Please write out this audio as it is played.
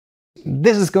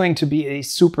This is going to be a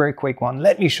super quick one.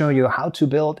 Let me show you how to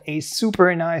build a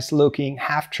super nice looking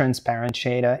half-transparent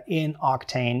shader in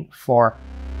Octane for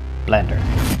Blender.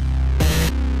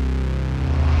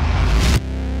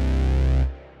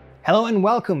 Hello and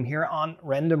welcome here on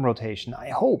Random Rotation. I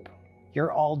hope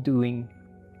you're all doing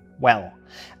well.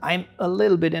 I'm a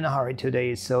little bit in a hurry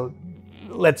today, so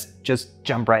let's just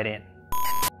jump right in.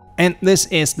 And this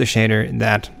is the shader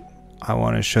that I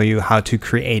want to show you how to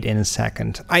create in a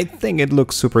second. I think it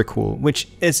looks super cool, which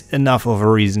is enough of a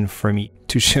reason for me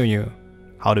to show you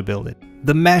how to build it.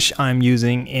 The mesh I'm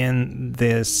using in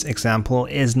this example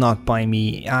is not by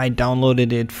me. I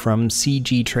downloaded it from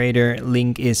cgtrader,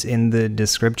 link is in the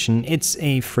description. It's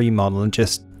a free model,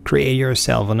 just create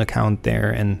yourself an account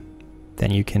there and then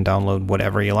you can download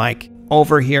whatever you like.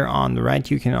 Over here on the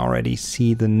right, you can already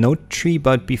see the node tree,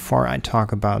 but before I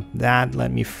talk about that,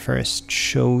 let me first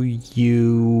show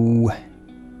you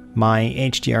my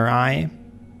HDRI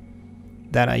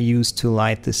that I use to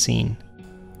light the scene.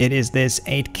 It is this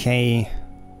 8K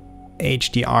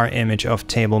HDR image of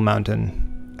Table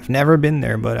Mountain. I've never been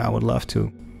there, but I would love to.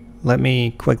 Let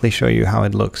me quickly show you how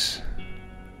it looks.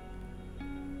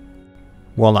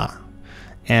 Voila.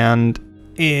 And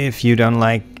if you don't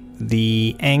like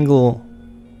the angle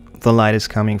the light is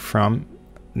coming from,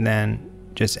 then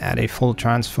just add a full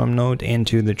transform node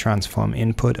into the transform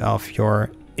input of your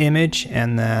image,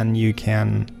 and then you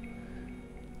can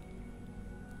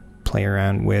play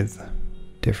around with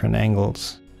different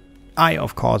angles. I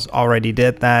of course already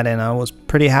did that and I was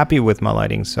pretty happy with my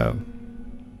lighting, so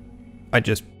I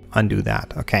just undo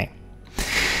that. Okay,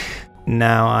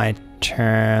 now I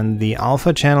turn the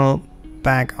alpha channel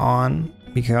back on,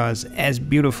 because as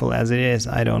beautiful as it is,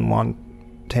 I don't want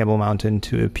Table Mountain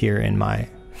to appear in my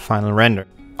final render.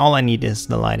 All I need is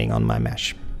the lighting on my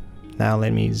mesh. Now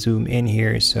let me zoom in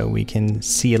here so we can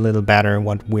see a little better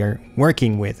what we're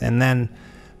working with, and then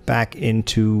back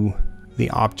into the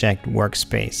object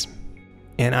workspace.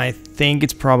 And I think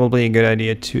it's probably a good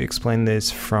idea to explain this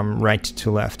from right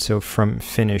to left, so from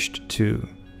finished to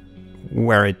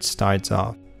where it starts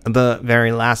off. The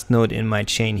very last node in my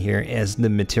chain here is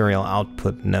the material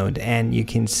output node, and you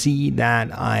can see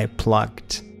that I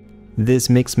plugged this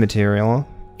mix material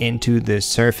into the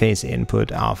surface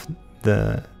input of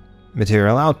the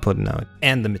material output node.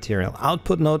 And the material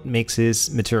output node mixes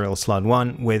material slot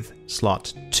 1 with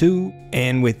slot 2,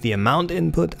 and with the amount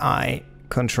input I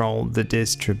control the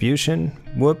distribution,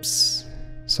 whoops,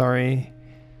 sorry,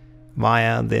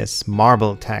 via this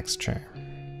marble texture.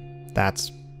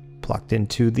 That's plugged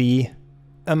into the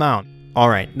amount. All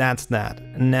right, that's that.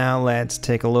 Now let's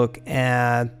take a look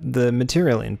at the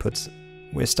material inputs.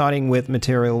 We're starting with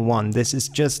material 1. This is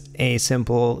just a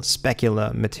simple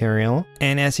specular material.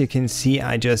 And as you can see,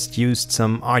 I just used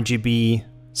some RGB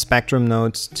spectrum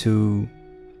nodes to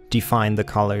define the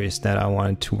colors that I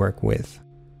wanted to work with.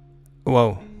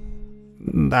 Whoa,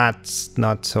 that's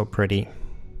not so pretty.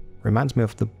 Reminds me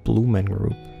of the Blue Man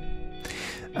Group.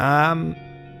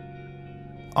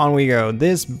 On we go.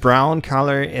 This brown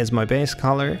color is my base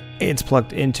color. It's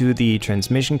plugged into the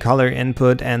transmission color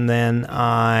input, and then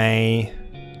I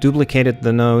duplicated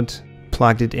the node,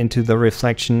 plugged it into the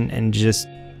reflection, and just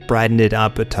brightened it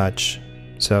up a touch.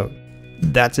 So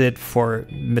that's it for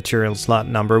material slot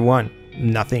number 1.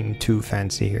 Nothing too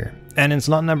fancy here. And in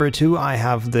slot number 2, I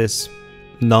have this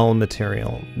null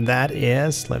material. That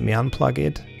is, let me unplug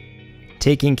it,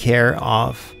 taking care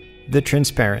of the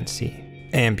transparency.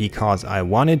 And because I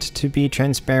want it to be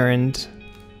transparent,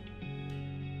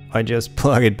 I just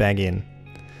plug it back in.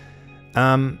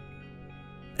 And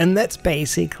that's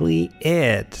basically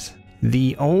it.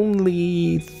 The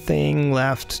only thing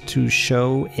left to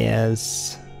show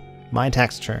is my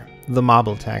texture, the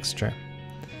marble texture.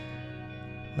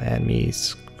 Let me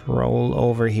scroll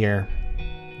over here.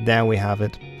 There we have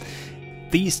it.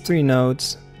 These 3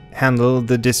 nodes handle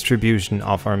the distribution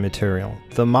of our material.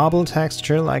 The marble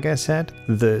texture, like I said,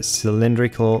 the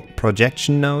cylindrical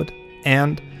projection node,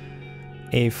 and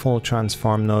a full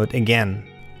transform node again.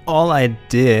 All I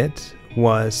did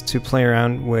was to play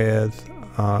around with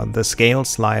the scale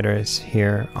sliders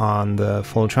here on the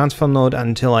full transform node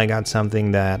until I got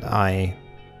something that I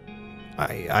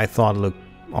thought looked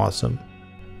awesome.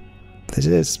 This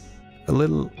is a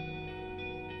little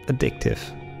addictive,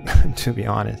 to be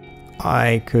honest.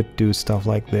 I could do stuff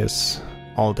like this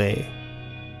all day.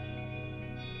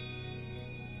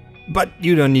 But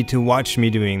you don't need to watch me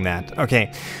doing that.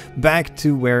 Okay, back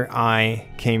to where I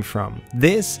came from.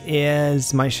 This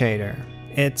is my shader.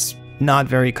 It's not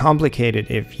very complicated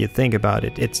if you think about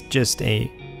it. It's just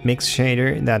a mix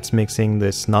shader that's mixing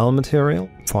this null material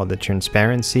for the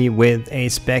transparency with a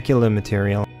specular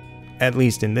material at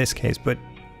least in this case, but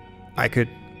I could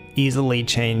easily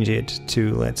change it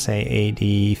to, let's say, a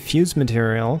diffuse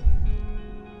material.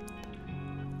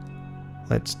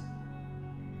 Let's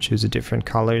choose a different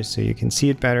color so you can see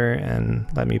it better, and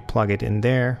let me plug it in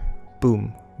there.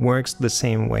 Boom, works the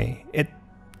same way.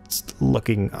 It's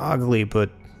looking ugly, but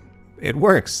it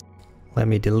works. Let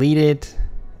me delete it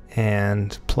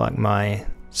and plug my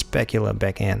specular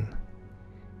back in.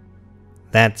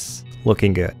 That's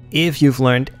looking good. If you've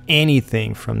learned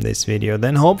anything from this video,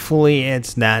 then hopefully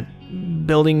it's that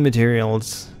building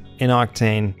materials in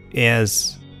Octane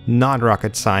is not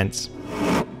rocket science.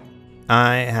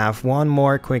 I have one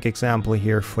more quick example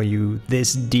here for you.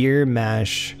 This deer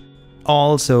mesh,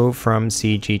 also from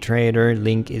cgtrader,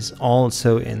 link is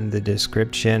also in the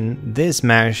description. This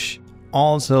mesh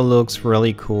also looks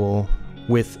really cool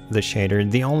with the shader.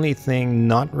 The only thing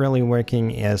not really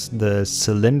working is the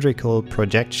cylindrical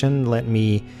projection. Let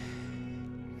me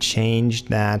change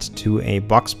that to a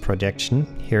box projection.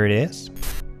 Here it is.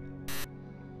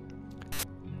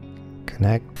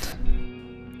 Connect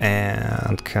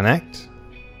and connect,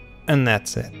 and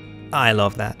that's it. I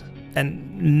love that.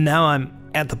 And now I'm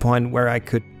at the point where I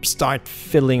could start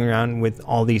fiddling around with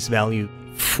all these values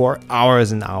for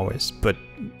hours and hours, but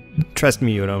trust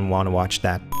me, you don't want to watch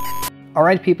that.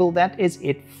 Alright people, that is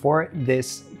it for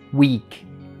this week.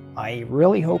 I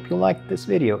really hope you liked this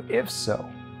video. If so,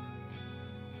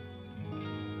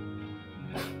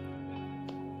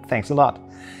 thanks a lot.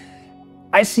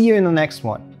 I see you in the next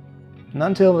one. And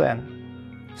until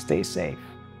then, stay safe,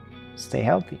 stay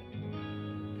healthy.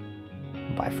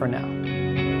 Bye for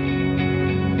now.